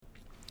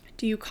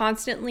Do you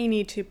constantly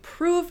need to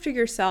prove to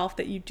yourself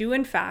that you do,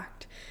 in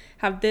fact,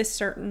 have this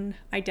certain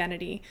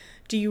identity?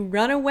 Do you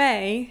run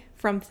away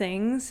from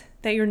things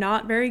that you're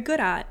not very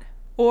good at?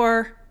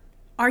 Or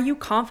are you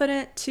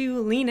confident to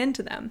lean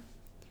into them?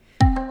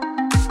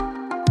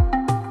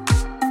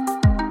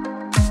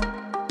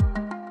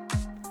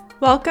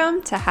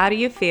 Welcome to How Do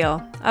You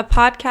Feel, a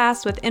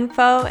podcast with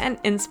info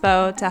and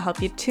inspo to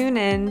help you tune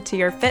in to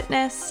your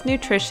fitness,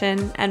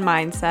 nutrition, and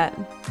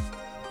mindset.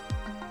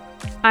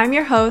 I'm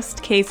your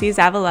host, Casey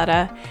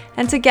Zavaleta,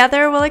 and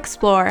together we'll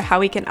explore how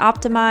we can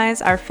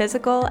optimize our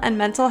physical and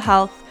mental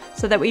health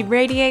so that we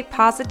radiate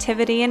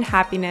positivity and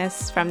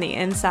happiness from the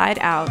inside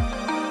out.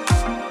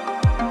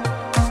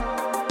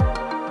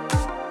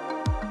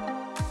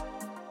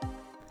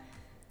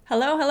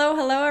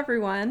 Hello,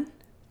 everyone.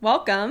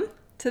 Welcome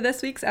to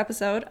this week's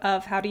episode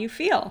of How Do You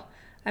Feel?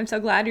 I'm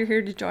so glad you're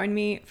here to join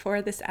me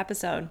for this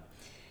episode.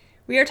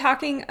 We are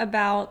talking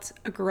about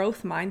a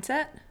growth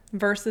mindset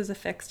versus a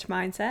fixed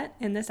mindset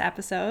in this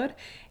episode,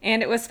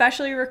 and it was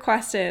specially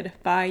requested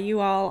by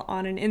you all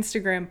on an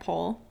Instagram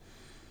poll.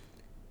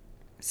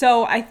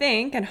 So I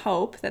think and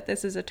hope that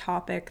this is a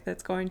topic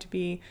that's going to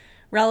be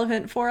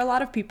relevant for a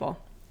lot of people.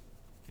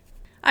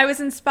 I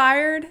was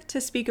inspired to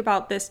speak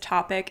about this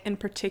topic in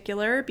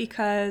particular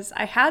because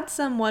I had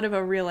somewhat of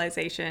a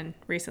realization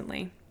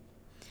recently.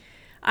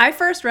 I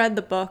first read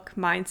the book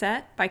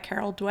Mindset by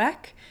Carol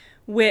Dweck,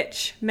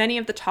 which many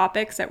of the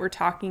topics that we're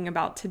talking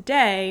about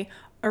today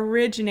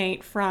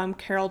originate from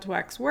Carol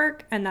Dweck's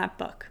work and that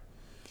book.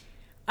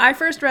 I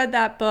first read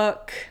that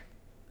book,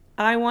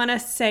 I want to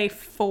say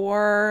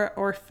 4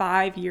 or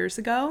 5 years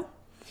ago.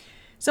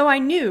 So I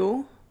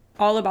knew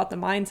all about the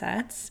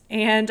mindsets,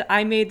 and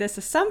I made this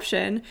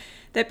assumption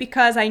that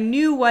because I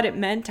knew what it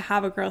meant to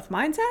have a growth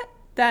mindset,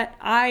 that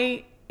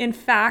I, in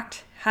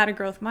fact, had a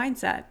growth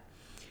mindset.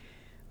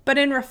 But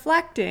in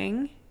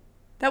reflecting,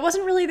 that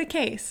wasn't really the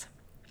case.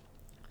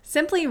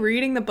 Simply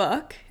reading the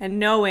book and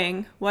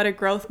knowing what a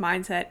growth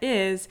mindset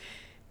is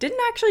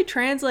didn't actually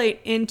translate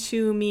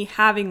into me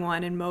having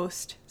one in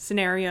most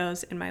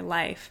scenarios in my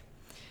life.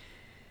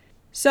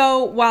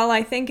 So while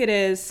I think it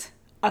is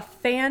a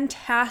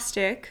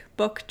fantastic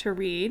book to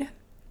read,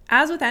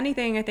 as with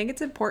anything, I think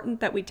it's important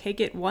that we take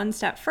it one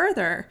step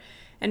further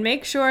and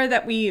make sure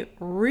that we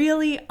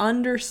really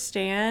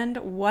understand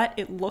what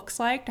it looks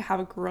like to have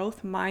a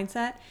growth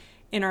mindset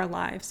in our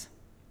lives.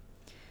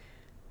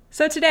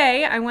 So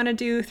today, I want to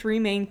do 3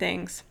 main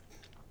things.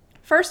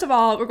 First of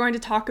all, we're going to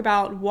talk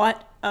about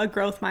what a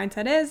growth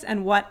mindset is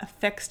and what a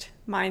fixed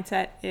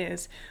mindset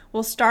is.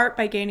 We'll start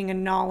by gaining a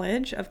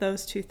knowledge of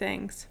those 2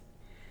 things.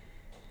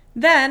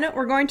 Then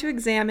we're going to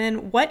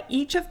examine what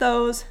each of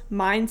those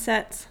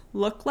mindsets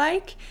look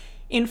like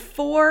in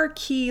 4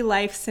 key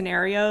life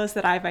scenarios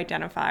that I've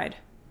identified.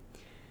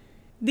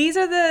 These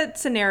are the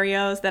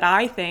scenarios that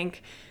I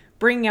think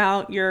bring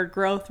out your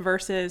growth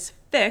versus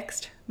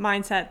fixed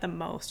mindset the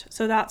most.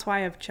 So that's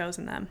why I've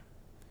chosen them.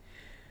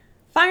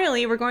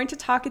 Finally, we're going to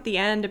talk at the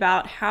end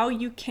about how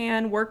you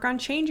can work on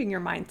changing your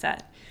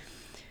mindset.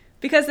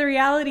 Because the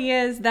reality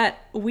is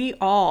that we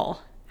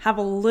all have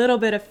a little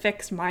bit of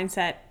fixed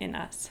mindset in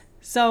us.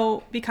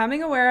 So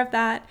becoming aware of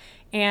that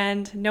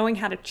and knowing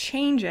how to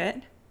change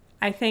it,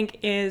 I think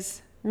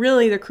is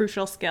really the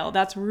crucial skill.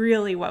 That's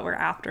really what we're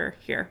after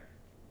here.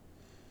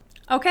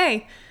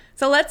 Okay,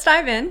 so let's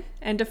dive in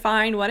and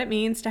define what it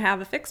means to have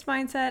a fixed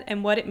mindset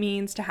and what it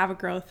means to have a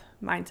growth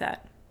mindset.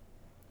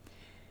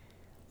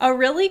 A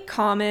really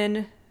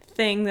common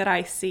thing that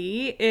I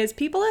see is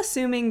people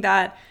assuming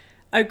that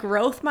a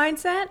growth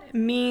mindset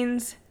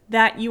means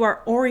that you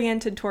are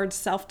oriented towards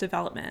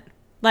self-development.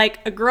 Like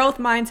a growth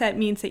mindset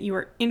means that you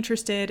are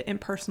interested in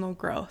personal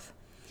growth.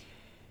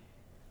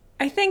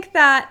 I think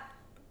that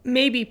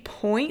maybe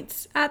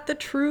points at the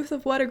truth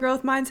of what a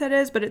growth mindset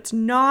is, but it's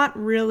not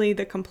really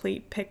the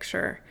complete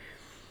picture.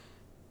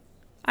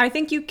 I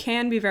think you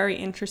can be very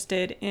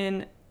interested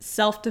in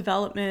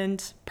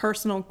self-development,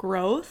 personal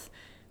growth,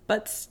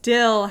 but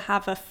still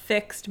have a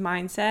fixed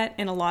mindset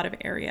in a lot of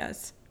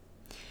areas.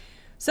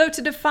 So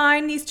to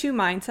define these 2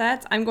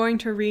 mindsets, I'm going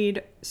to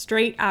read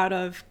straight out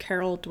of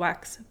Carol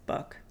Dweck's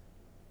book.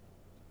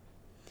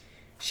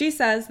 She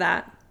says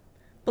that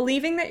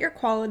believing that your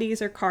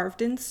qualities are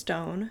carved in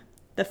stone,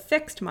 the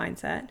fixed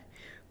mindset,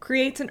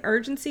 creates an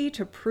urgency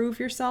to prove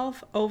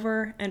yourself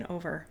over and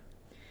over.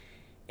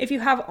 If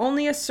you have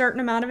only a certain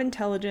amount of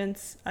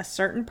intelligence, a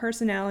certain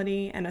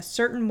personality, and a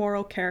certain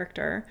moral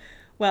character,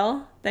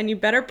 well, then you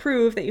better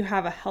prove that you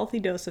have a healthy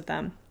dose of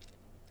them.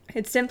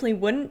 It simply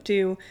wouldn't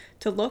do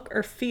to look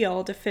or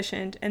feel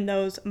deficient in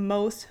those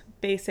most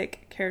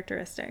basic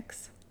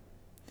characteristics.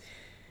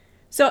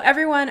 So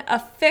everyone, a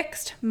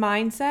fixed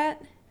mindset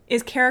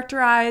is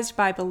characterized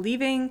by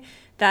believing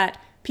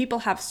that people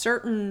have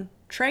certain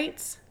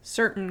traits,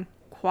 certain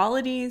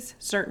qualities,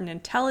 certain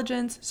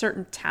intelligence,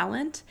 certain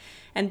talent,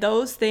 and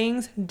those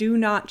things do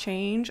not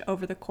change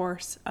over the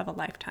course of a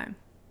lifetime.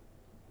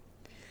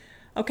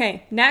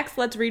 Okay, next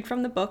let's read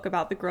from the book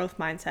about the growth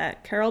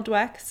mindset. Carol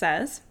Dweck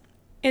says,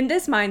 "In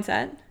this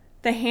mindset,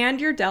 the hand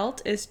you're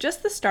dealt is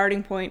just the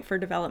starting point for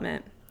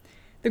development.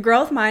 The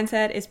growth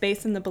mindset is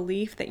based on the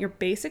belief that your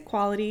basic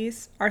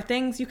qualities are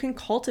things you can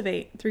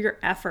cultivate through your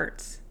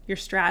efforts, your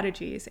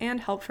strategies, and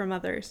help from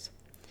others.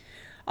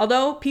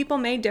 Although people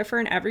may differ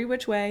in every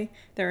which way,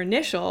 their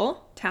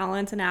initial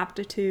talents and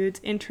aptitudes,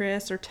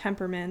 interests, or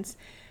temperaments,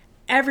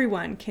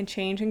 everyone can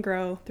change and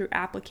grow through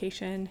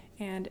application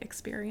and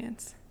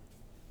experience.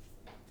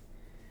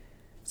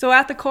 So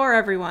at the core,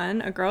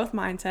 everyone, a growth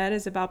mindset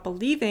is about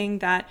believing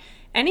that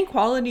any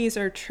qualities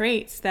or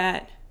traits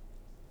that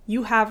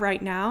you have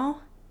right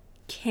now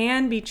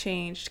can be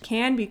changed,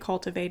 can be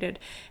cultivated,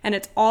 and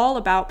it's all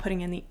about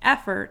putting in the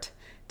effort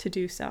to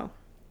do so.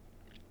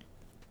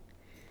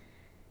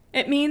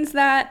 It means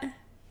that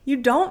you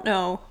don't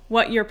know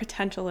what your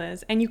potential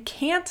is, and you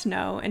can't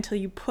know until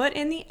you put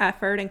in the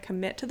effort and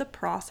commit to the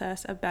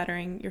process of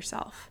bettering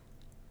yourself.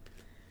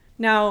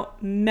 Now,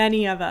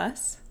 many of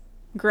us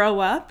grow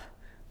up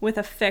with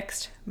a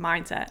fixed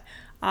mindset.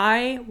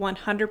 I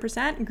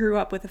 100% grew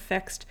up with a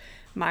fixed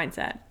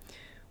mindset.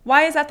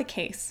 Why is that the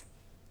case?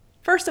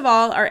 First of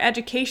all, our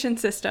education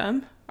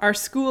system, our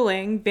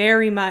schooling,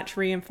 very much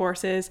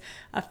reinforces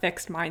a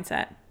fixed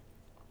mindset.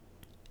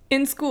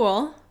 In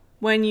school,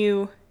 when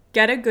you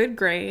get a good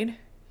grade,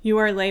 you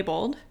are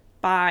labeled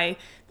by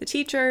the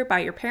teacher, by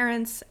your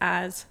parents,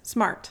 as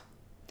smart.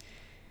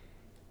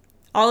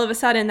 All of a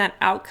sudden, that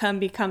outcome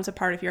becomes a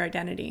part of your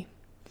identity.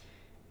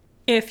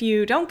 If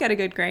you don't get a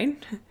good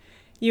grade,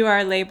 you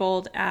are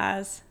labeled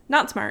as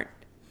not smart.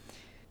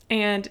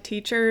 And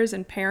teachers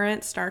and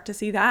parents start to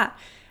see that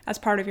as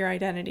part of your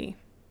identity.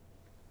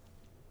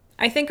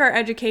 I think our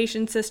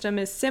education system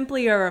is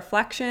simply a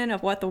reflection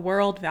of what the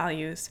world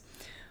values.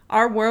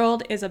 Our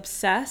world is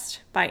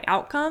obsessed by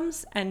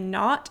outcomes and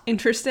not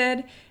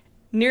interested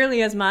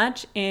nearly as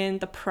much in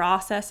the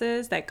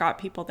processes that got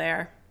people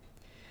there.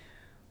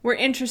 We're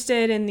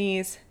interested in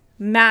these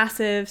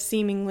massive,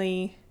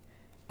 seemingly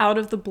out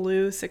of the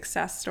blue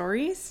success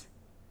stories.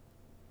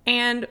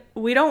 And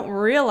we don't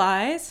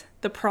realize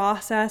the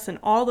process and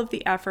all of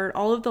the effort,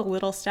 all of the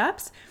little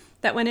steps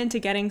that went into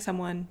getting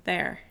someone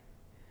there.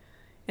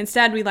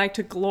 Instead, we like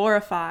to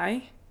glorify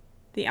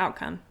the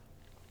outcome.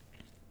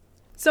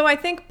 So I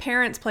think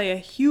parents play a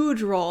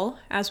huge role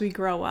as we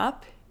grow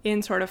up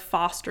in sort of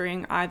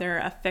fostering either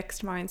a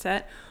fixed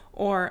mindset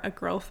or a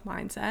growth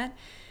mindset.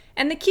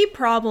 And the key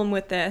problem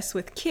with this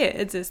with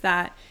kids is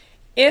that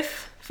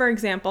if, for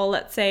example,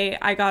 let's say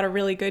I got a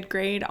really good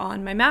grade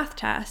on my math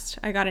test,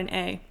 I got an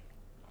A.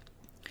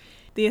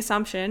 The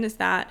assumption is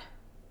that,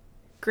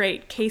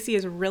 great, Casey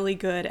is really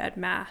good at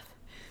math.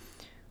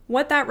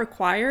 What that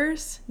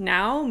requires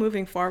now,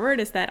 moving forward,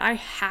 is that I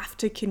have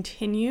to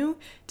continue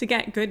to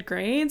get good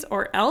grades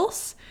or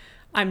else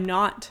I'm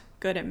not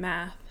good at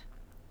math.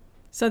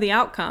 So the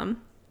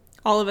outcome,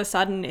 all of a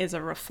sudden, is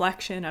a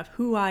reflection of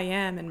who I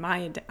am and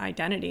my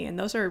identity, and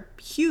those are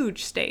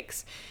huge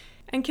stakes.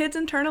 And kids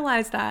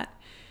internalize that.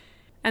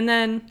 And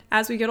then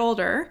as we get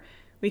older,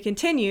 we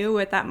continue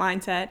with that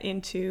mindset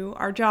into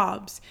our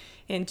jobs,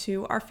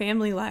 into our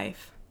family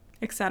life,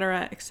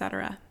 etc.,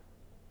 etc.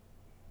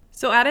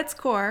 So at its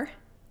core,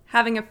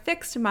 having a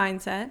fixed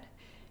mindset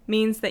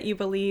means that you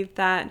believe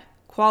that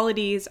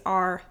qualities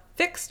are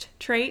fixed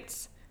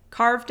traits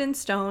carved in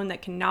stone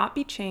that cannot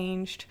be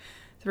changed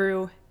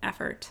through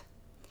effort.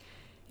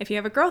 If you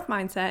have a growth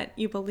mindset,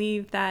 you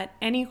believe that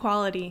any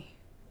quality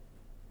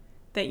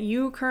that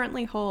you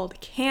currently hold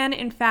can,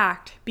 in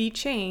fact, be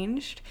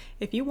changed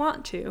if you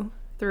want to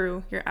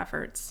through your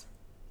efforts.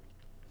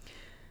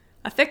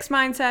 A fixed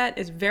mindset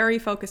is very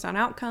focused on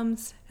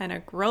outcomes, and a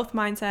growth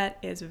mindset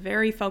is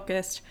very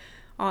focused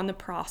on the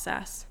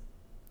process.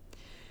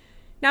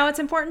 Now, it's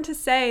important to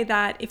say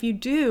that if you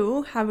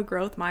do have a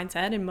growth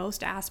mindset in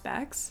most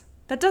aspects,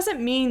 that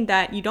doesn't mean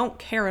that you don't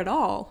care at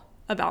all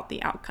about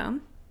the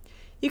outcome.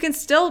 You can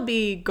still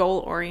be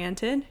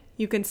goal-oriented.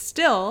 You can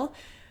still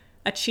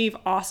achieve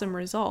awesome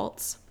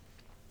results.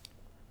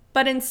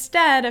 But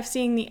instead of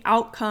seeing the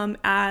outcome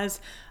as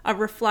a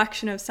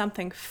reflection of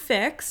something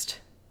fixed,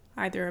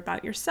 either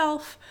about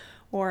yourself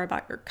or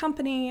about your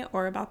company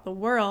or about the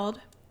world,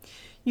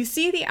 you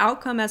see the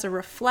outcome as a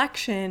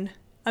reflection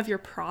of your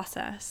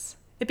process.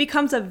 It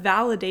becomes a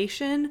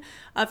validation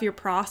of your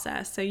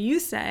process. So you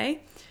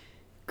say,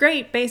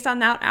 great, based on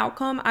that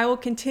outcome, I will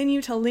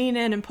continue to lean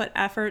in and put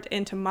effort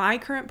into my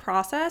current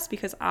process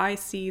because I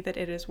see that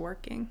it is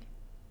working.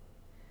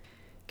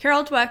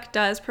 Carol Dweck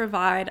does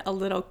provide a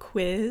little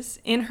quiz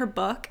in her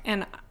book,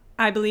 and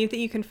I believe that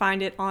you can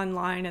find it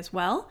online as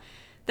well,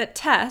 that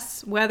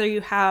tests whether you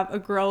have a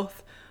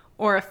growth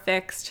or a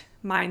fixed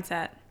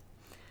mindset.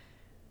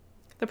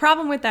 The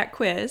problem with that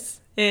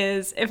quiz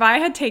is if I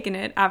had taken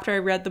it after I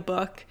read the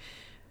book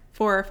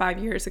 4 or 5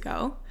 years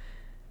ago,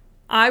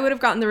 I would have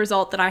gotten the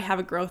result that I have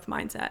a growth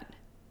mindset.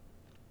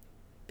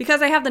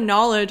 Because I have the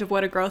knowledge of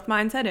what a growth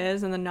mindset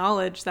is and the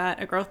knowledge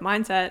that a growth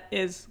mindset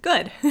is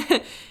good.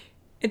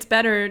 It's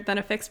better than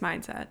a fixed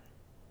mindset.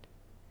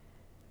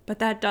 But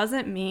that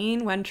doesn't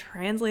mean when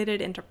translated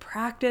into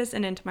practice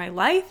and into my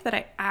life that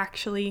I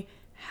actually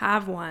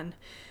have one.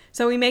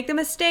 So we make the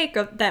mistake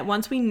of that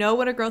once we know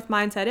what a growth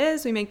mindset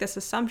is, we make this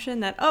assumption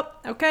that, oh,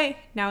 okay,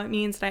 now it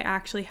means that I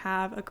actually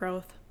have a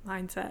growth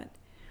mindset.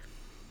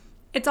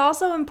 It's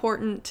also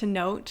important to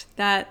note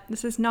that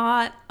this is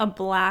not a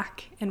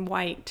black and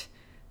white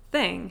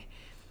thing.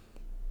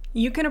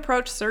 You can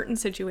approach certain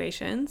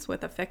situations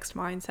with a fixed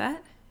mindset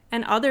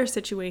and other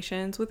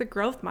situations with a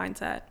growth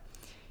mindset.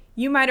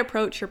 You might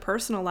approach your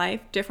personal life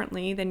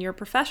differently than your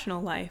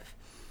professional life.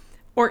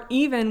 Or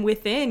even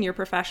within your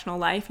professional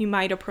life, you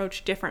might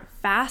approach different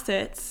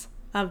facets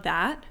of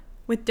that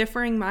with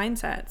differing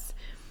mindsets.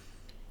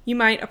 You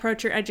might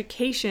approach your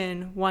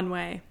education one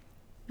way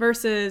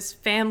versus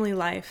family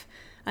life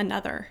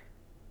another.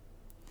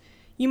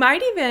 You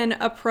might even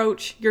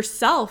approach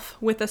yourself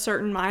with a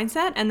certain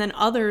mindset and then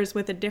others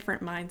with a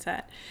different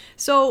mindset.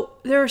 So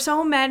there are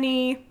so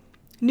many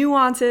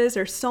nuances,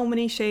 there's so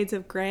many shades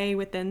of gray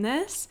within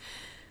this.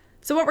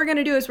 So what we're going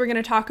to do is we're going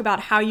to talk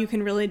about how you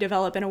can really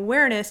develop an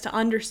awareness to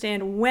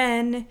understand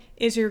when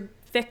is your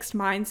fixed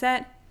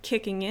mindset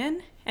kicking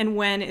in and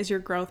when is your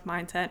growth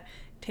mindset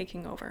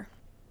taking over.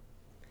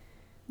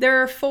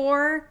 There are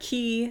 4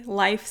 key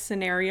life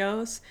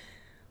scenarios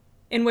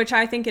in which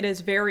I think it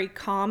is very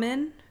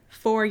common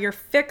for your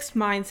fixed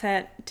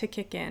mindset to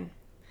kick in.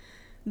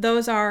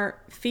 Those are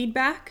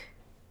feedback,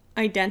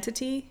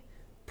 identity,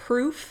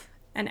 proof,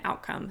 and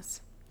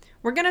outcomes.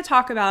 We're going to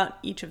talk about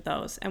each of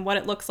those and what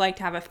it looks like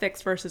to have a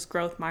fixed versus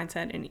growth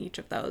mindset in each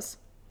of those.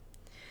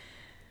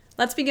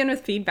 Let's begin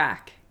with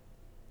feedback.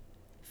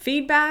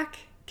 Feedback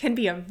can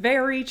be a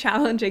very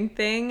challenging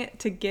thing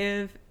to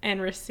give and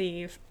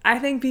receive. I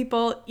think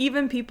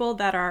even people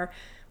that are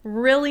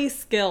really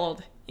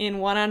skilled in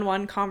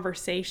one-on-one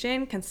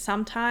conversation can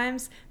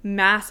sometimes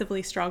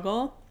massively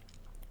struggle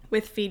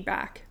with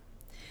feedback.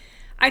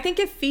 I think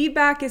if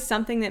feedback is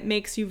something that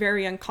makes you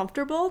very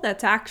uncomfortable,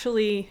 that's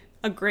actually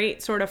a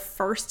great sort of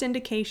first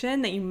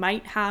indication that you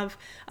might have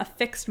a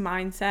fixed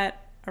mindset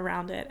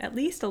around it, at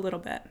least a little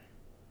bit.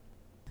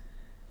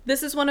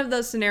 This is one of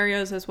those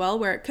scenarios as well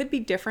where it could be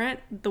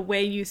different the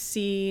way you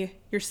see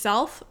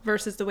yourself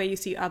versus the way you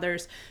see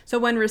others. So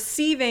when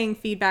receiving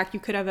feedback, you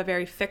could have a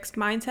very fixed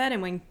mindset,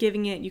 and when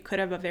giving it, you could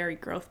have a very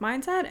growth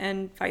mindset,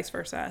 and vice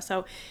versa.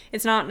 So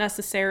it's not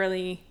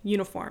necessarily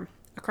uniform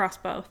across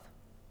both.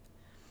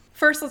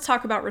 First, let's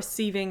talk about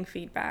receiving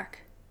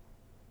feedback.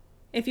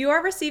 If you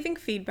are receiving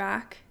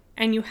feedback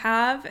and you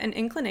have an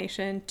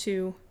inclination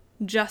to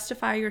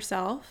justify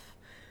yourself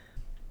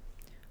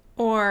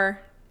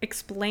or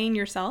explain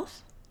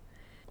yourself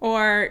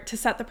or to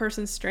set the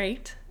person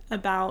straight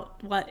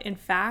about what in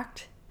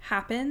fact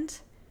happened,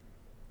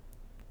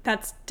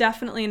 that's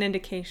definitely an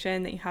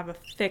indication that you have a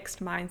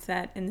fixed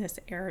mindset in this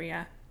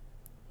area.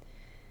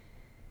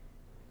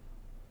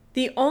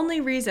 The only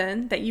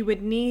reason that you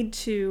would need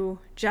to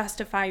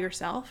justify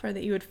yourself or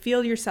that you would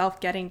feel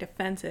yourself getting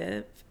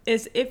defensive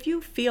is if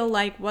you feel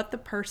like what the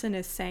person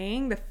is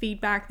saying, the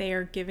feedback they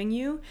are giving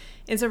you,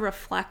 is a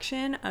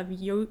reflection of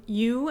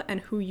you and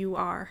who you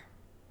are.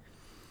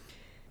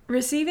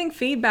 Receiving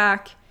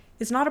feedback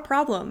is not a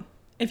problem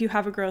if you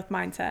have a growth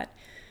mindset,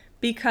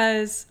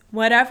 because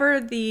whatever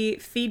the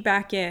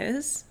feedback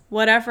is,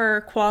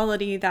 whatever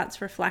quality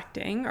that's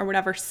reflecting, or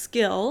whatever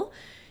skill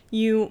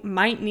you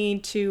might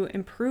need to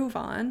improve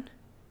on,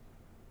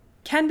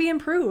 can be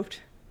improved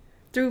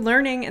through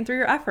learning and through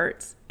your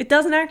efforts. It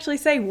doesn't actually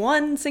say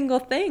one single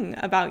thing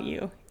about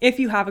you if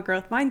you have a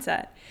growth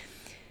mindset,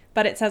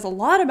 but it says a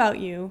lot about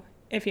you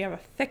if you have a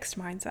fixed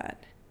mindset.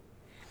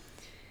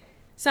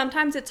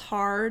 Sometimes it's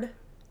hard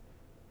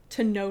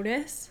to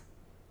notice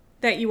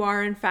that you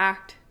are in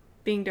fact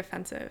being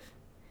defensive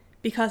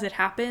because it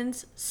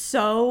happens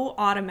so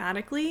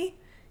automatically,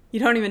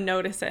 you don't even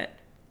notice it.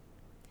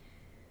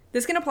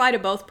 This can apply to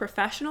both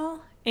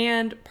professional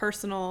and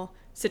personal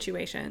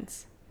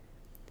situations.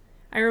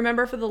 I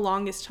remember for the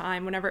longest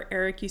time, whenever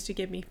Eric used to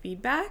give me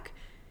feedback,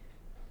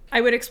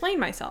 I would explain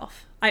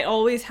myself. I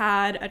always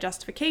had a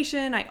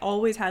justification. I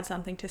always had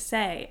something to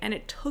say. And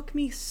it took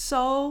me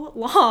so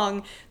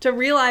long to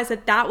realize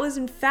that that was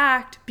in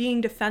fact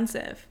being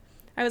defensive.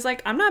 I was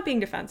like, I'm not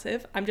being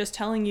defensive. I'm just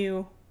telling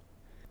you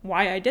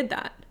why I did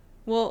that.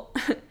 Well,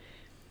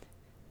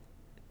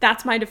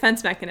 that's my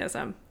defense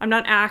mechanism. I'm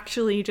not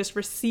actually just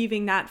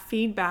receiving that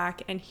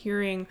feedback and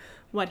hearing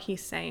what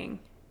he's saying.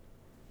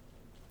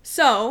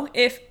 So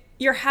if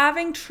you're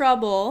having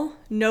trouble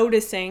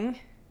noticing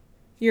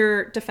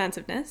your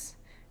defensiveness,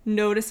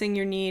 noticing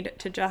your need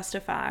to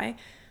justify,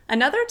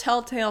 another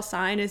telltale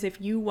sign is if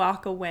you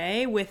walk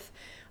away with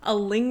a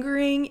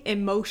lingering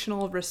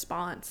emotional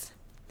response,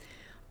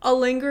 a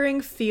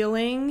lingering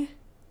feeling,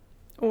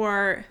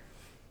 or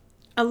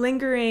a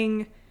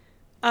lingering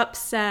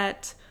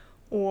upset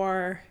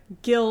or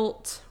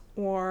guilt,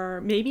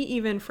 or maybe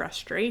even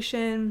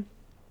frustration.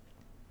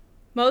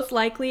 Most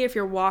likely, if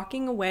you're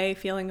walking away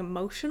feeling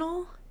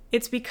emotional,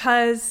 it's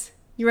because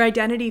your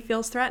identity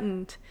feels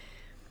threatened.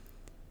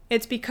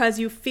 It's because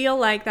you feel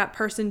like that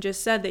person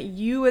just said that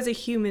you as a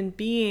human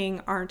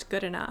being aren't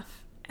good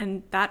enough.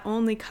 And that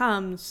only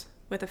comes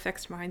with a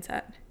fixed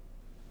mindset.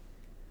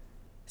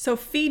 So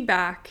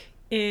feedback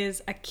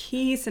is a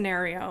key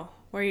scenario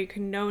where you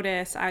can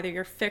notice either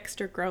your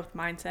fixed or growth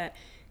mindset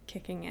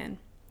kicking in.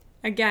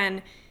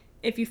 Again,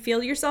 if you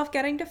feel yourself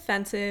getting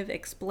defensive,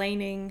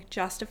 explaining,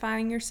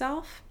 justifying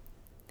yourself,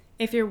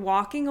 if you're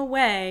walking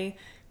away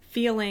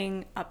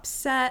feeling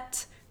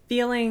upset,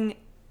 feeling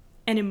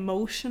an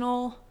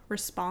emotional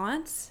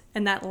response,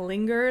 and that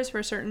lingers for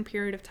a certain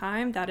period of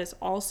time, that is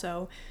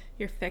also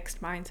your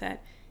fixed mindset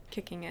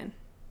kicking in.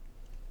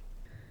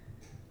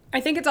 I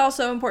think it's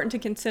also important to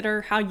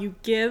consider how you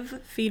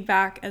give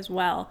feedback as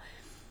well.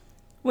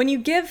 When you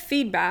give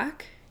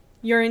feedback,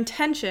 your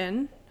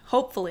intention,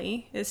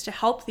 hopefully, is to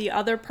help the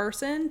other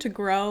person to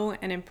grow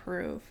and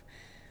improve.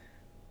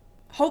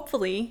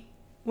 Hopefully,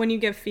 when you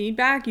give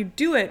feedback, you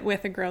do it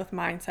with a growth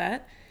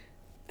mindset,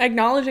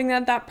 acknowledging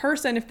that that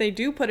person, if they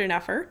do put an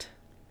effort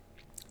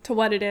to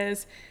what it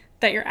is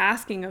that you're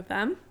asking of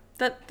them,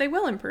 that they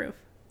will improve.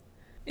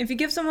 If you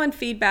give someone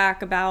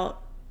feedback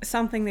about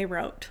something they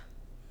wrote,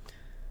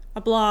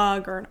 a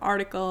blog or an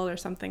article or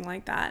something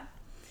like that,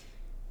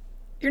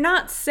 you're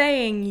not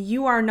saying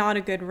you are not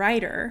a good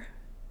writer.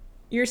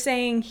 You're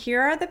saying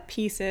here are the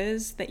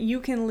pieces that you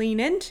can lean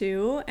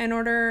into in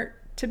order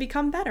to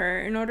become better,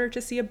 in order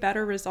to see a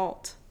better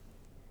result.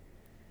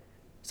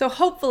 So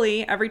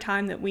hopefully every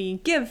time that we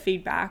give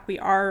feedback, we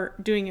are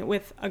doing it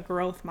with a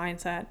growth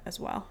mindset as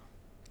well.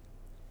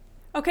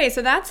 Okay,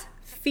 so that's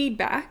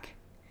feedback.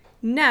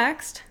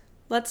 Next,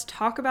 let's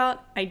talk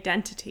about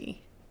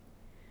identity.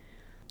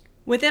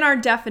 Within our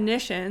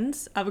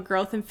definitions of a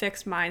growth and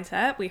fixed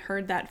mindset, we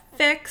heard that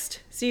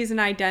fixed sees an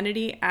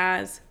identity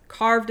as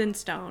carved in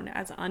stone,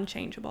 as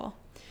unchangeable.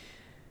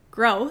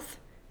 Growth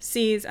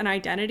sees an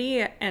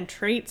identity and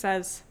traits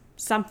as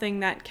something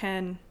that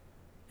can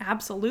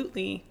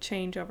absolutely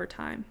change over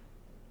time.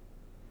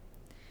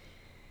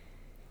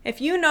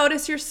 If you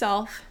notice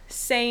yourself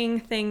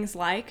saying things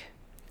like,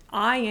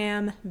 I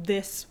am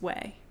this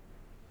way,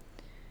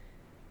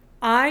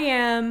 I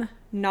am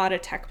not a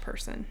tech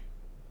person,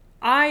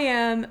 I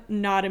am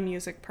not a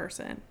music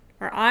person,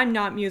 or I'm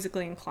not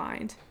musically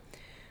inclined,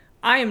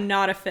 I am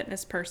not a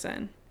fitness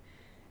person,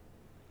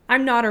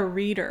 I'm not a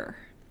reader.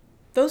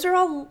 Those are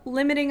all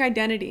limiting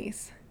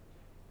identities.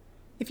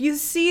 If you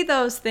see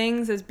those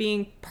things as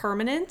being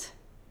permanent,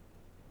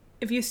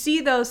 if you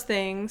see those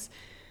things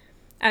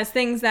as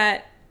things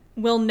that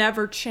will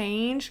never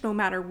change no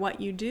matter what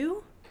you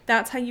do,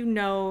 that's how you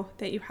know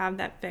that you have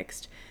that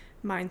fixed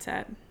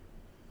mindset.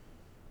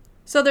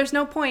 So there's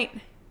no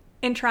point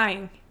in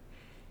trying.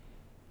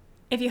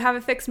 If you have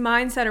a fixed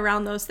mindset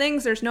around those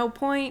things, there's no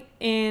point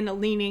in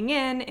leaning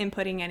in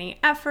putting any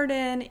effort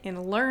in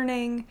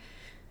learning.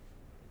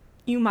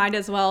 You might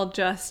as well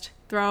just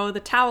throw the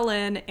towel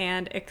in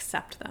and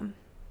accept them.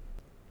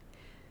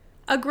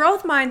 A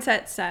growth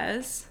mindset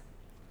says,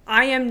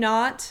 I am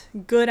not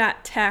good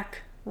at tech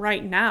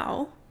right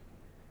now,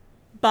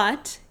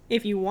 but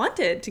if you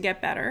wanted to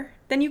get better,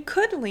 then you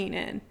could lean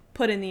in,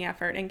 put in the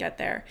effort, and get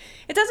there.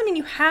 It doesn't mean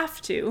you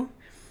have to.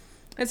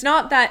 It's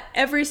not that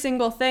every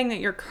single thing that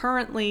you're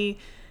currently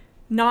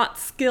not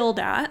skilled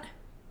at,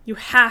 you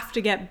have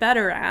to get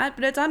better at,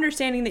 but it's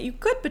understanding that you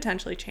could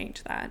potentially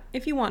change that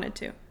if you wanted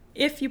to,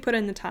 if you put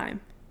in the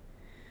time.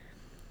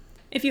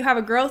 If you have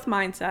a growth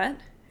mindset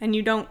and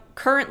you don't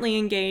currently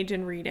engage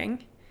in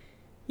reading,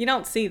 you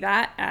don't see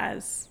that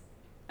as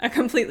a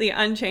completely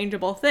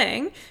unchangeable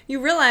thing.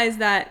 You realize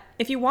that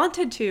if you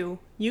wanted to,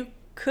 you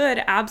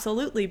could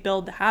absolutely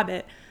build the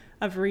habit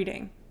of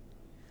reading.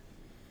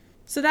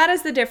 So that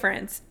is the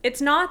difference.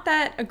 It's not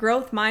that a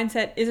growth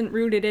mindset isn't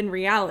rooted in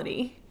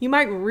reality. You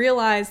might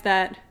realize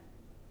that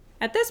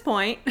at this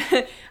point,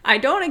 I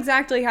don't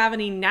exactly have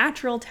any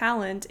natural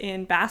talent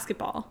in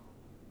basketball.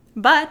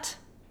 But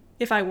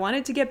if I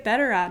wanted to get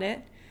better at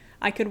it,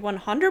 I could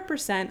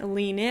 100%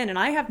 lean in, and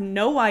I have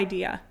no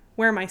idea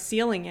where my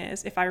ceiling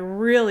is if I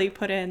really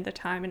put in the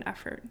time and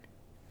effort.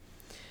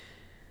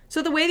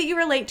 So the way that you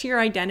relate to your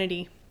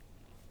identity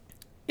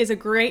is a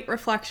great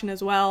reflection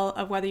as well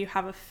of whether you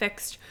have a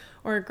fixed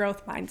or a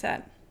growth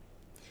mindset.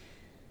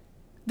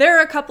 There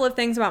are a couple of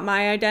things about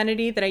my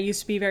identity that I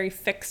used to be very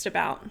fixed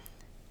about.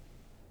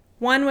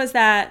 One was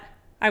that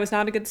I was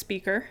not a good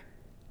speaker.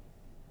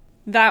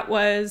 That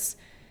was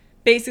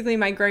basically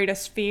my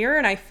greatest fear,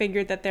 and I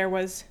figured that there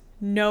was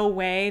no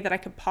way that I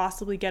could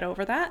possibly get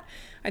over that.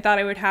 I thought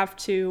I would have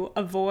to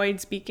avoid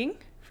speaking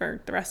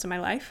for the rest of my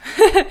life.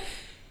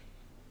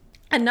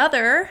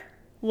 Another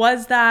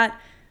was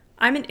that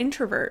I'm an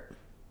introvert.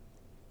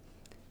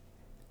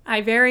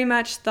 I very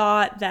much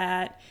thought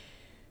that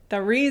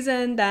the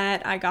reason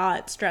that I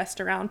got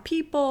stressed around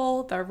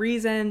people, the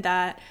reason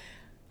that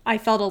I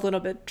felt a little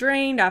bit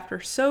drained after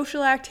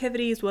social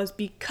activities was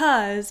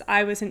because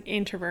I was an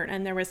introvert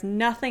and there was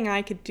nothing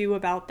I could do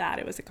about that.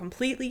 It was a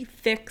completely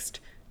fixed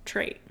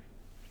trait.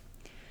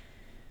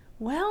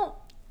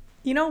 Well,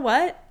 you know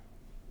what?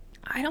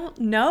 I don't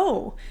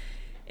know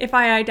if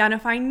I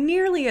identify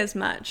nearly as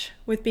much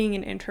with being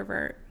an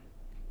introvert.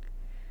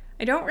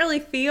 I don't really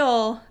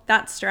feel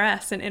that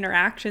stress and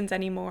interactions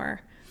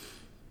anymore.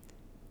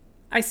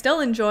 I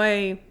still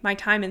enjoy my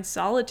time in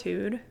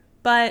solitude,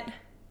 but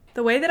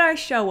The way that I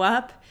show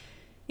up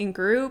in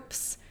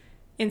groups,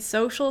 in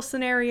social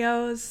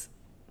scenarios,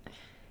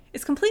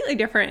 is completely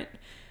different.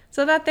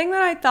 So that thing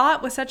that I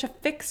thought was such a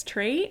fixed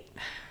trait,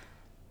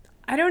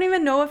 I don't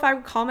even know if I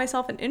would call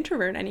myself an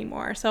introvert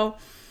anymore. So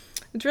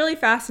it's really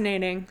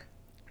fascinating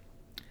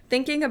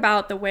thinking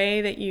about the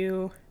way that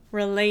you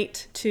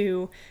relate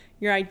to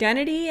your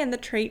identity and the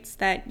traits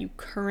that you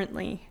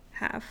currently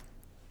have.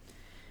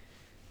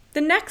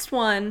 The next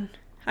one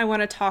I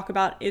want to talk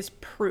about is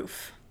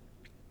proof.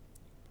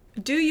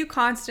 Do you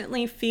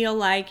constantly feel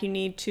like you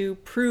need to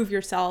prove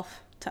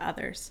yourself to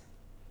others?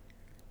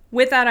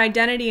 With that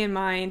identity in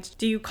mind,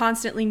 do you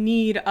constantly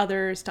need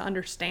others to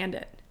understand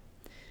it?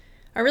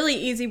 A really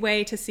easy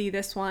way to see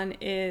this one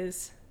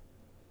is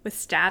with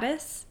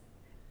status.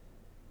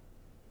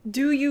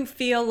 Do you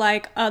feel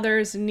like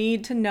others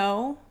need to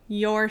know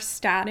your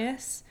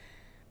status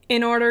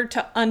in order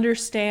to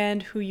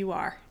understand who you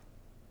are?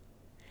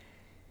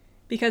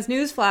 Because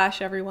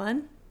newsflash,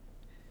 everyone,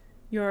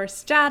 your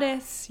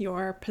status,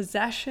 your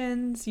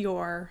possessions,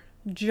 your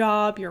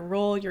job, your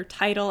role, your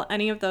title,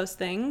 any of those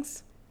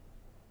things,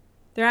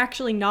 they're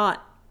actually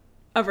not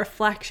a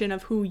reflection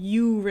of who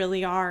you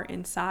really are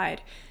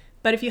inside.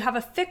 But if you have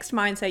a fixed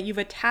mindset, you've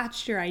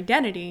attached your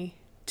identity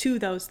to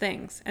those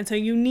things. And so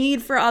you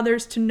need for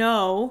others to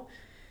know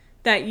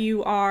that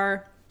you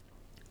are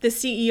the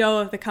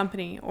CEO of the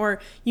company, or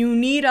you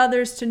need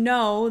others to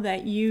know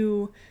that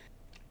you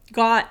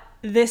got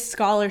this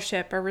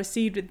scholarship or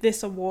received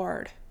this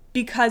award,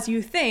 because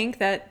you think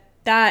that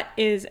that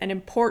is an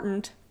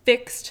important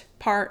fixed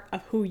part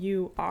of who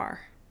you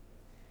are.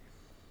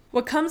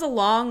 What comes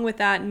along with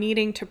that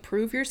needing to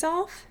prove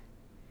yourself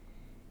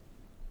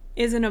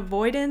is an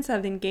avoidance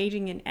of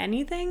engaging in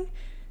anything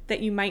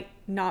that you might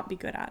not be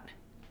good at.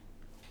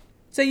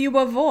 So you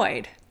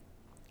avoid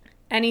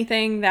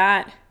anything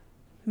that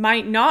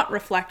might not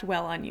reflect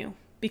well on you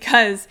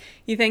because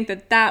you think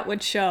that that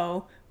would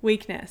show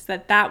weakness,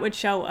 that that would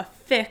show a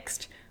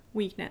fixed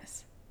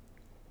weakness.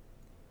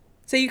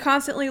 So you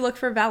constantly look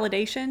for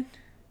validation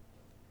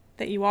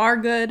that you are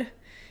good,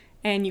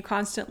 and you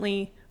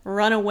constantly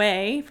run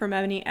away from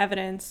any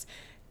evidence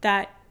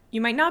that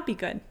you might not be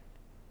good.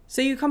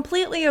 So you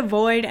completely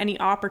avoid any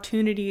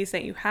opportunities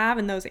that you have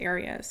in those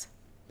areas.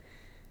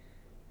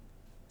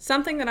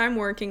 Something that I'm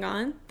working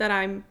on that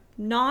I'm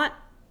not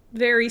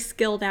very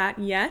skilled at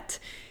yet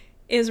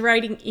is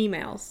writing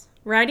emails,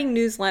 writing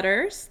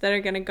newsletters that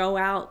are going to go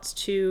out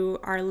to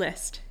our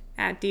list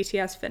at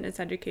DTS Fitness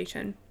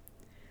Education.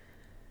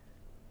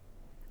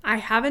 I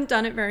haven't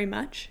done it very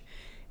much.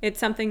 It's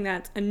something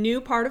that's a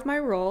new part of my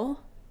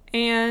role,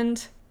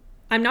 and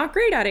I'm not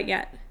great at it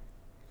yet.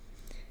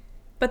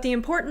 But the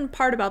important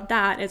part about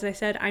that, as I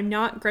said, I'm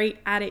not great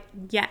at it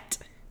yet.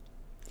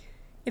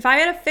 If I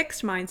had a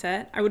fixed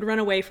mindset, I would run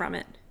away from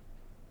it.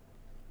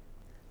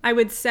 I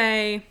would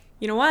say,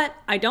 you know what?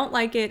 I don't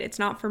like it. It's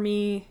not for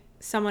me.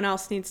 Someone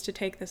else needs to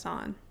take this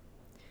on.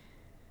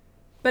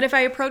 But if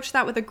I approach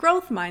that with a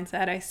growth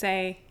mindset, I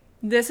say,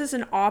 this is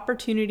an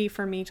opportunity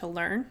for me to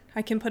learn.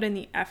 I can put in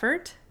the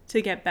effort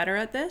to get better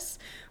at this.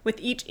 With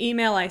each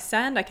email I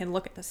send, I can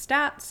look at the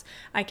stats.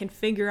 I can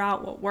figure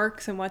out what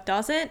works and what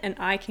doesn't, and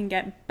I can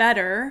get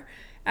better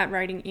at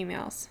writing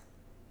emails.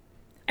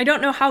 I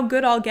don't know how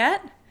good I'll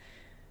get,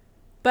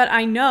 but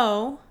I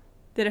know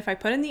that if I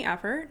put in the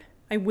effort,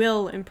 I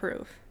will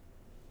improve.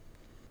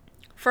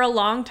 For a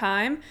long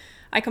time,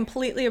 I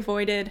completely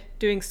avoided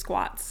doing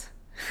squats.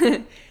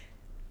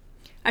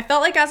 I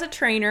felt like as a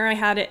trainer, I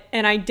had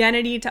an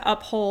identity to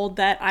uphold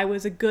that I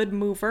was a good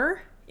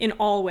mover in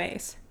all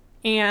ways.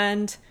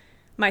 And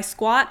my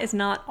squat is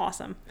not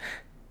awesome.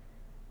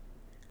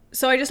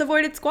 So I just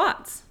avoided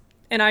squats.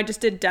 And I just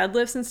did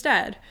deadlifts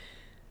instead.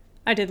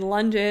 I did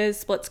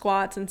lunges, split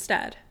squats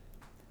instead.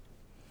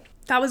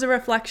 That was a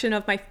reflection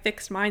of my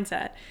fixed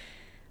mindset.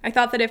 I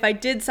thought that if I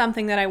did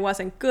something that I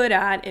wasn't good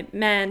at, it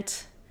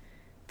meant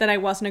that I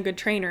wasn't a good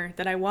trainer,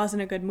 that I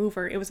wasn't a good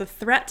mover. It was a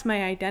threat to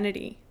my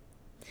identity.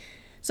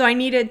 So I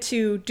needed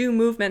to do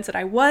movements that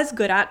I was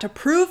good at to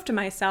prove to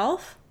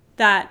myself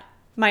that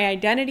my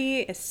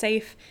identity is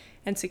safe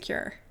and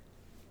secure.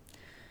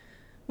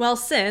 Well,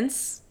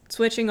 since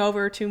switching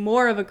over to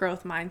more of a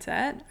growth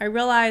mindset, I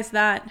realized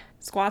that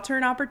squats are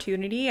an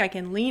opportunity. I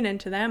can lean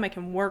into them. I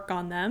can work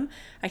on them.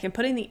 I can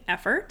put in the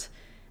effort.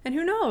 And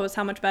who knows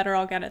how much better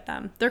I'll get at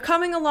them. They're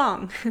coming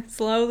along,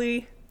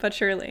 slowly but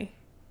surely.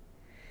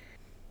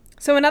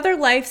 So another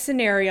life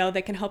scenario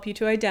that can help you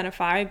to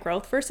identify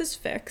growth versus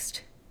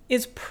fixed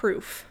is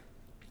proof.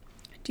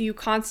 Do you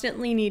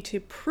constantly need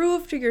to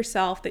prove to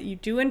yourself that you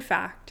do in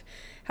fact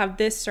have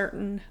this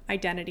certain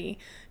identity?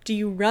 Do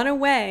you run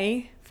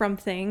away from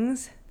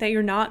things that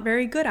you're not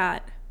very good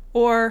at?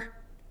 Or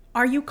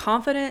are you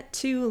confident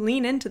to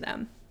lean into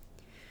them?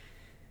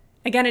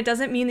 Again, it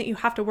doesn't mean that you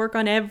have to work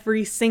on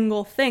every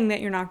single thing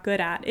that you're not good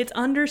at. It's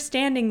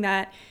understanding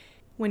that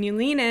when you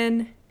lean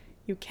in,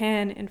 you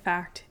can, in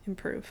fact,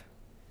 improve.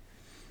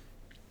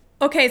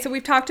 Okay, so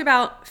we've talked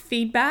about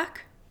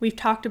feedback. We've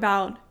talked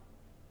about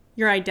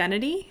your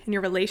identity and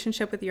your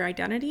relationship with your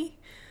identity.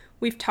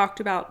 We've talked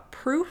about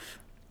proof.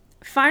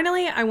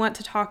 Finally, I want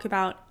to talk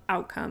about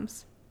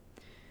outcomes.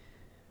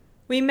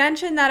 We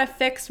mentioned that a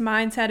fixed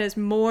mindset is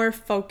more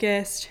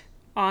focused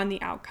on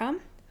the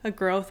outcome. A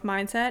growth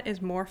mindset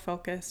is more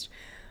focused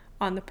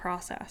on the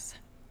process.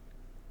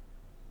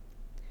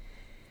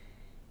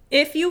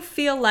 If you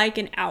feel like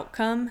an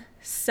outcome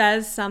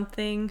says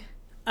something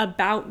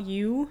about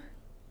you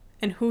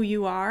and who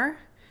you are,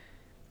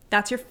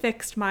 that's your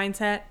fixed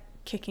mindset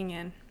kicking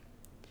in.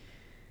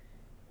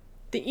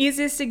 The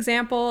easiest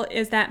example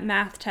is that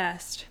math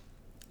test.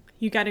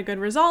 You get a good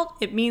result,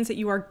 it means that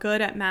you are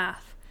good at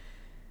math.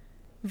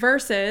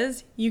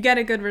 Versus you get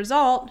a good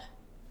result,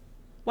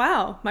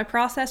 wow, my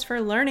process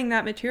for learning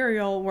that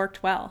material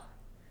worked well.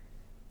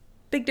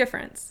 Big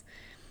difference.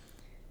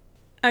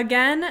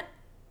 Again,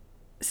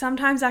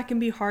 sometimes that can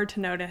be hard to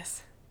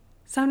notice.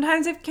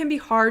 Sometimes it can be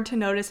hard to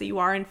notice that you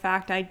are in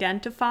fact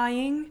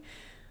identifying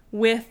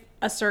with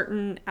a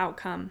certain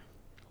outcome.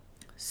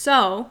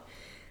 So,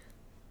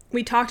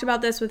 we talked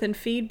about this within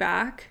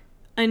feedback.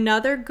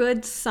 Another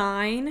good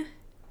sign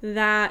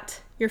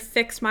that your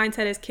fixed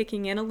mindset is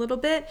kicking in a little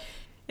bit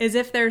is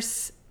if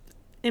there's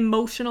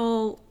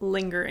emotional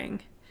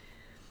lingering.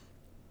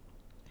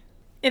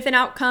 If an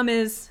outcome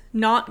is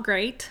not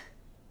great,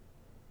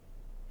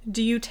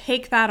 do you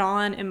take that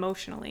on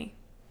emotionally?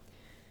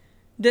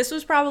 This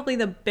was probably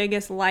the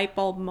biggest light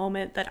bulb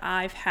moment that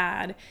I've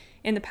had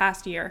in the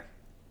past year,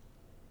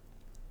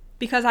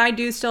 because I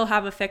do still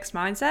have a fixed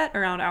mindset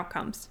around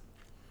outcomes.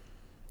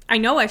 I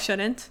know I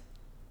shouldn't,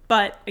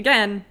 but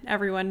again,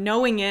 everyone,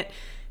 knowing it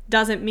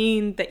doesn't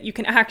mean that you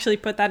can actually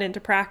put that into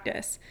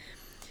practice.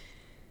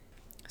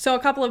 So a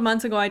couple of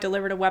months ago, I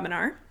delivered a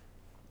webinar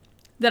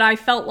that I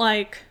felt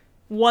like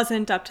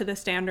wasn't up to the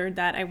standard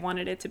that I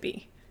wanted it to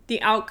be.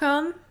 The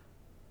outcome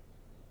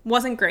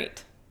wasn't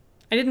great.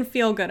 I didn't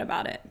feel good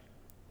about it.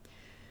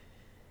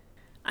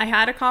 I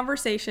had a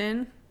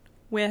conversation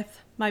with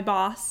my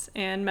boss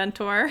and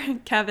mentor,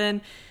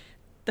 Kevin,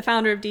 the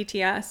founder of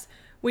DTS.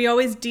 We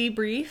always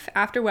debrief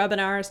after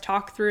webinars,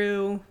 talk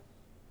through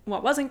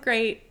what wasn't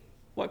great,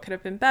 what could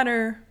have been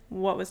better,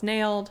 what was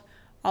nailed,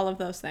 all of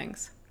those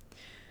things.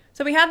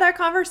 So we had that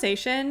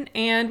conversation,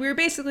 and we were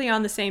basically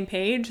on the same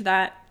page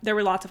that there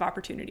were lots of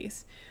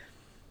opportunities.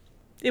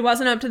 It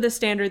wasn't up to the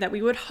standard that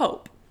we would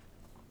hope.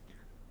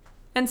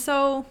 And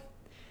so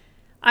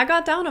I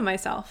got down on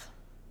myself.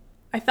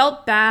 I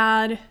felt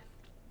bad.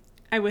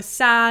 I was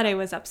sad. I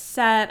was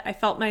upset. I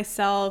felt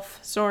myself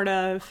sort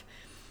of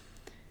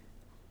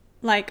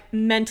like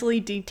mentally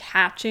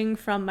detaching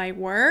from my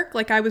work.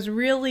 Like I was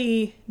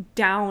really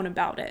down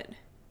about it.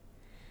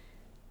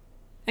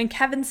 And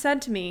Kevin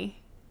said to me,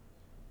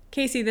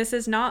 Casey, this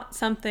is not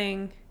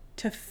something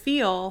to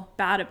feel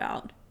bad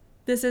about.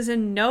 This is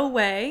in no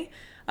way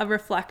a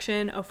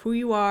reflection of who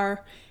you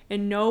are,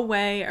 in no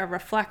way a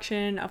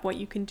reflection of what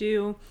you can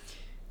do.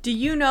 Do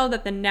you know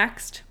that the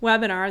next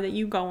webinar that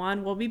you go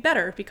on will be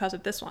better because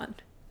of this one?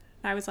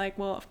 And I was like,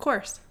 well, of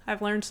course.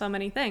 I've learned so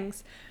many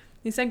things.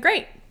 He said,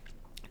 great.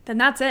 Then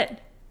that's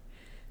it.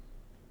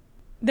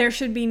 There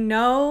should be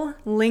no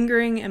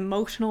lingering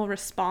emotional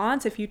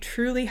response if you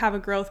truly have a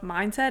growth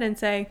mindset and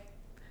say,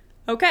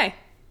 okay,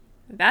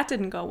 that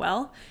didn't go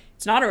well.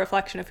 It's not a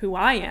reflection of who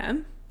I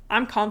am.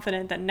 I'm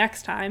confident that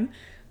next time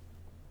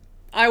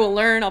I will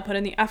learn, I'll put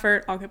in the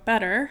effort, I'll get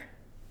better.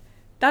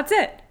 That's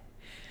it.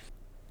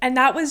 And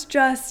that was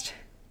just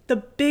the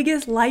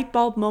biggest light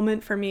bulb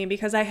moment for me,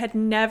 because I had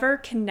never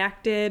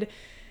connected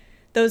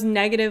those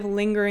negative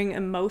lingering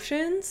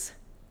emotions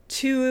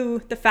to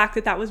the fact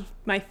that that was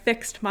my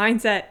fixed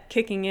mindset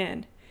kicking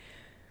in.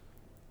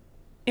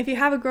 If you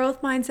have a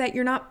growth mindset,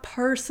 you're not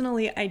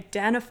personally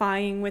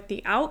identifying with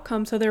the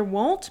outcome, so there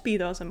won't be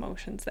those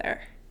emotions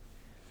there.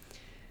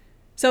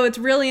 So it's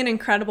really an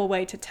incredible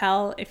way to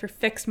tell if your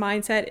fixed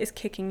mindset is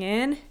kicking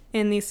in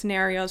these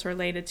scenarios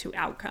related to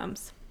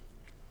outcomes.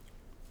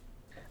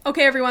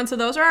 Okay, everyone, so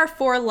those are our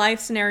 4 life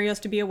scenarios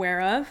to be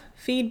aware of: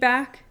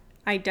 feedback,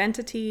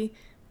 identity,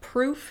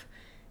 proof,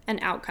 and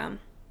outcome.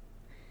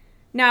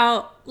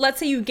 Now, let's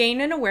say you gain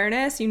an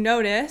awareness, you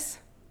notice,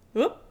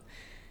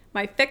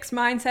 my fixed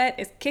mindset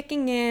is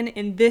kicking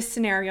in this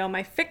scenario.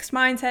 My fixed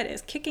mindset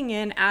is kicking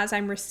in as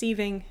I'm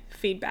receiving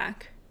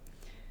feedback.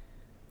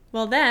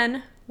 Well,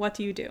 then, what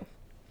do you do?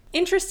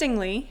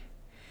 Interestingly,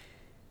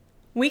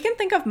 we can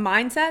think of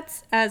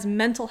mindsets as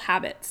mental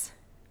habits.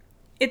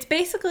 It's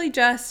basically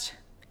just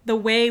the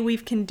way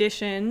we've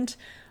conditioned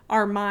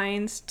our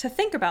minds to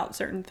think about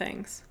certain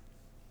things.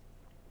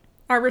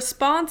 Our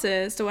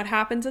responses to what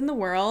happens in the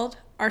world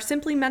are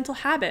simply mental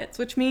habits,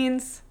 which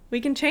means we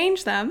can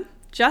change them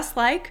just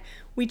like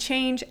we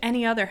change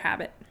any other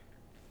habit.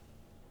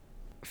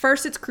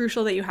 First, it's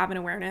crucial that you have an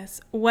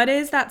awareness. What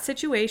is that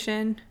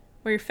situation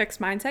where your fixed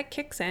mindset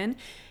kicks in,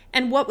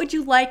 and what would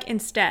you like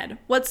instead?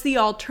 What's the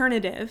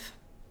alternative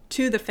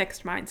to the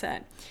fixed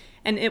mindset?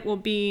 And it will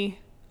be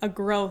a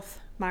growth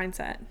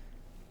mindset.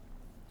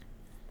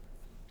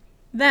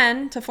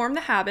 Then, to form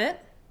the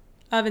habit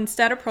of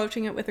instead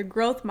approaching it with a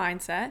growth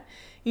mindset,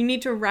 you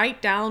need to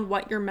write down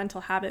what your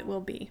mental habit will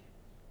be.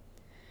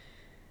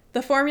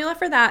 The formula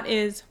for that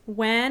is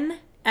when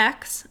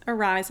X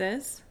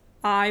arises,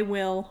 I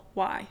will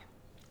Y.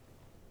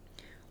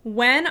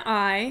 When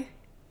I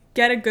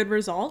get a good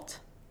result,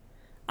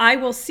 I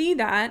will see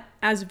that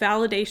as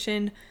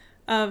validation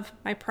of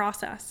my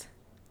process.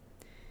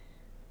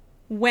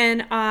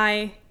 When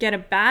I get a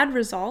bad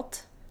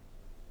result,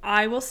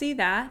 I will see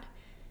that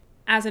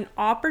as an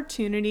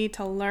opportunity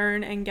to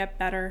learn and get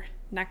better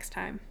next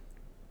time.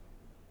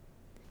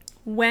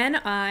 When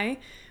I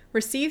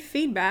receive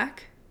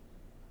feedback,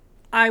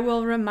 I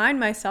will remind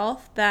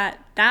myself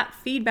that that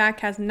feedback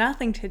has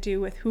nothing to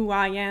do with who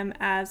I am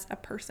as a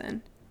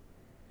person.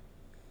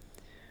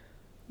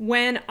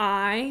 When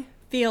I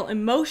feel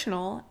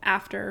emotional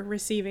after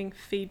receiving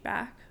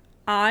feedback,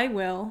 I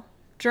will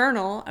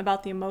journal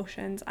about the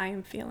emotions I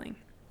am feeling.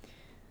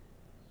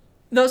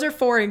 Those are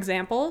 4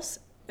 examples.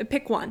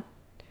 Pick one.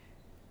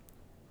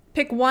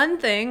 Pick one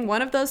thing,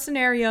 one of those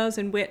scenarios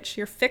in which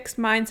your fixed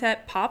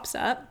mindset pops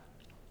up.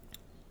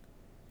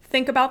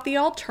 Think about the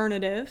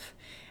alternative,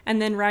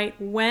 and then write,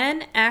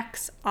 when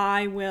X,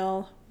 I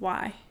will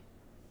Y.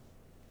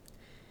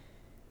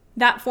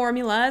 That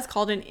formula is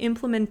called an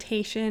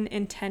implementation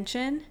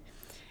intention,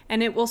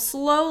 and it will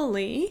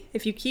slowly,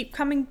 if you keep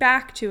coming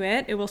back to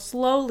it, it will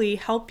slowly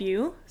help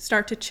you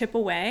start to chip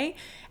away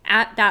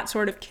at that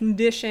sort of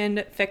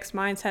conditioned fixed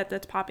mindset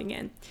that's popping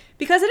in.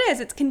 Because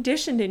it's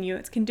conditioned in you.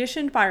 It's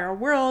conditioned by our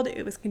world.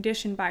 It was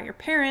conditioned by your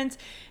parents.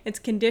 It's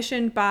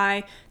conditioned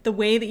by the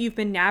way that you've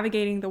been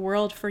navigating the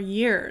world for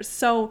years.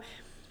 So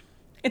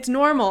it's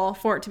normal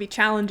for it to be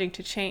challenging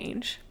to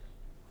change.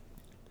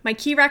 My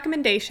key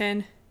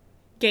recommendation,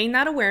 gain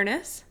that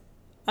awareness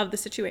of the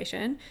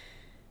situation.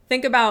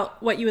 Think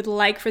about what you would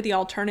like for the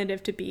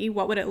alternative to be.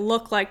 What would it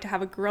look like to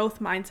have a growth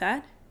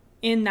mindset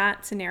in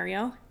that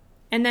scenario?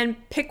 And then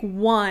pick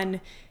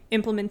one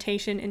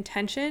implementation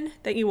intention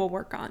that you will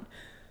work on.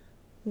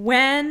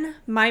 When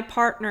my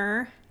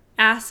partner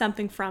asks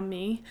something from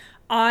me,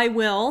 I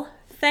will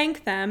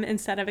thank them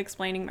instead of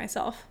explaining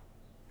myself.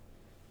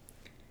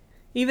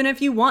 Even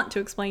if you want to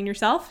explain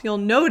yourself, you'll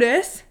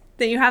notice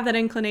that you have that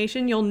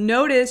inclination. You'll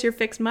notice your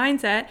fixed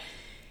mindset,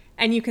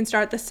 and you can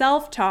start the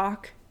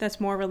self-talk that's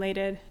more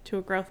related to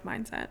a growth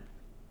mindset.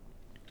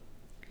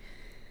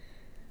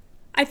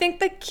 I think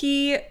the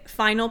key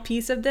final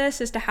piece of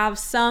this is to have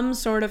some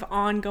sort of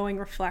ongoing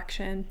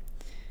reflection.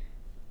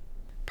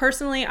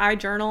 Personally, I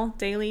journal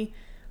daily.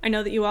 I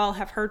know that you all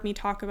have heard me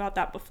talk about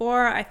that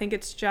before. I think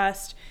it's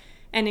just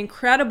an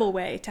incredible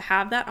way to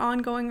have that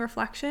ongoing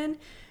reflection,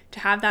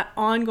 to have that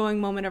ongoing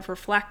moment of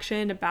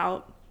reflection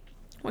about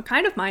what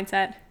kind of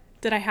mindset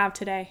did I have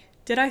today?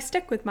 Did I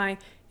stick with my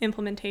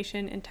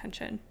implementation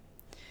intention?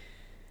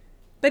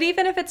 But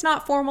even if it's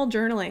not formal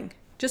journaling,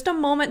 just a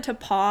moment to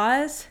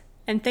pause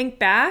and think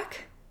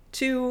back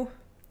to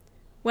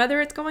whether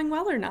it's going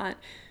well or not.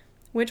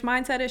 Which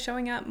mindset is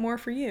showing up more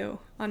for you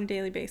on a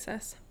daily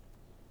basis?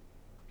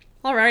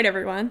 All right,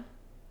 everyone.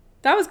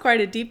 That was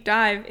quite a deep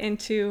dive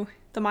into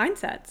the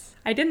mindsets.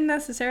 I didn't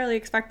necessarily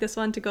expect this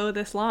one to go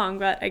this long,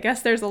 but I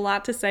guess there's a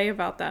lot to say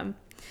about them.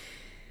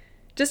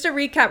 Just to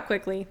recap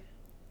quickly,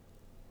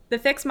 the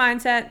fixed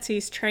mindset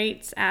sees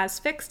traits as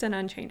fixed and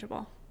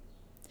unchangeable.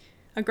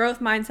 A growth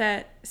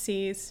mindset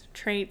sees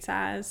traits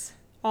as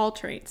all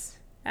traits,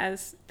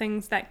 as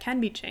things that can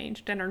be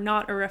changed and are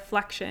not a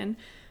reflection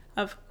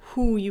of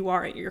who you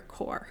are at your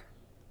core.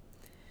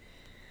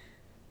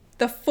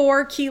 The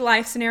 4 key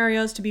life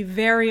scenarios to be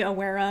very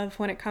aware of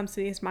when it comes to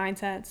these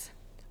mindsets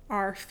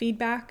are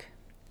feedback,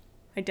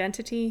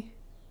 identity,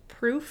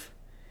 proof,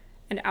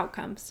 and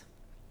outcomes.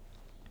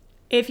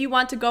 If you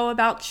want to go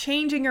about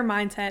changing your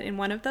mindset in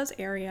one of those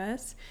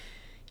areas,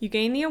 you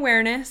gain the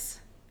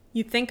awareness,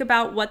 you think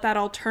about what that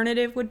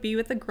alternative would be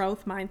with a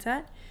growth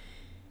mindset,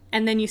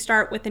 and then you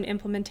start with an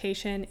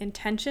implementation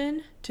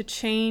intention to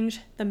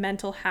change the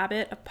mental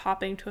habit of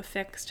popping to a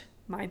fixed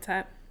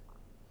mindset.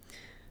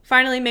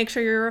 Finally, make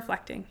sure you're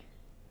reflecting.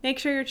 Make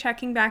sure you're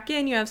checking back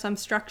in. You have some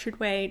structured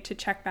way to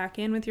check back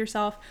in with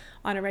yourself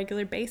on a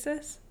regular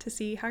basis to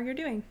see how you're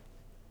doing.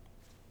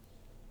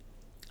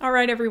 All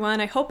right,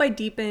 everyone, I hope I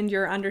deepened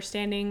your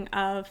understanding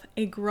of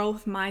a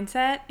growth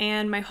mindset,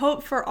 and my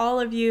hope for all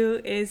of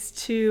you is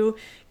to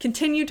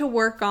continue to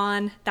work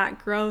on that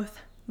growth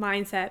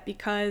mindset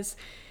because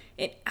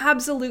it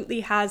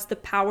absolutely has the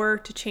power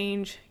to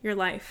change your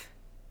life.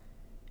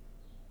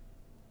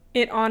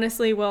 It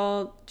honestly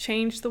will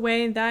change the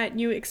way that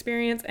you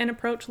experience and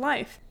approach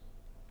life.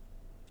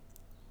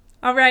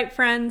 All right,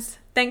 friends,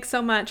 thanks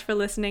so much for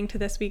listening to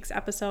this week's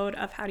episode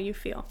of How Do You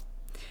Feel?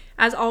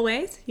 As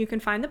always, you can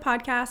find the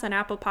podcast on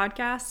Apple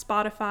Podcasts,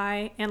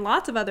 Spotify, and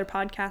lots of other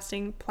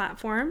podcasting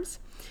platforms.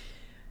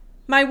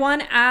 My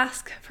one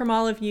ask from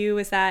all of you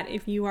is that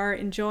if you are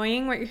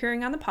enjoying what you're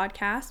hearing on the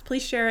podcast,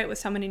 please share it with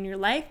someone in your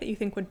life that you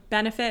think would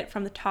benefit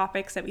from the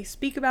topics that we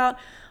speak about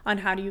on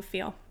How Do You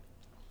Feel?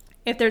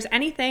 If there's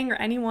anything or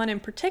anyone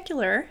in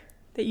particular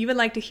that you would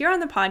like to hear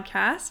on the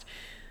podcast,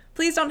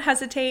 please don't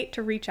hesitate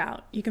to reach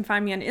out. You can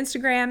find me on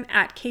Instagram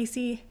at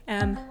Casey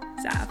M.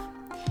 Zav.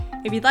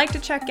 If you'd like to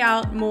check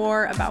out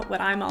more about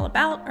what I'm all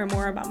about or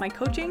more about my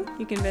coaching,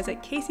 you can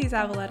visit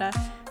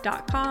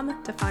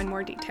caseyzavaleta.com to find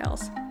more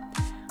details.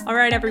 All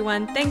right,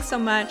 everyone, thanks so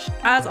much.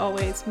 As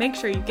always, make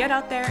sure you get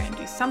out there and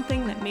do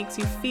something that makes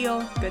you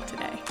feel good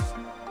today.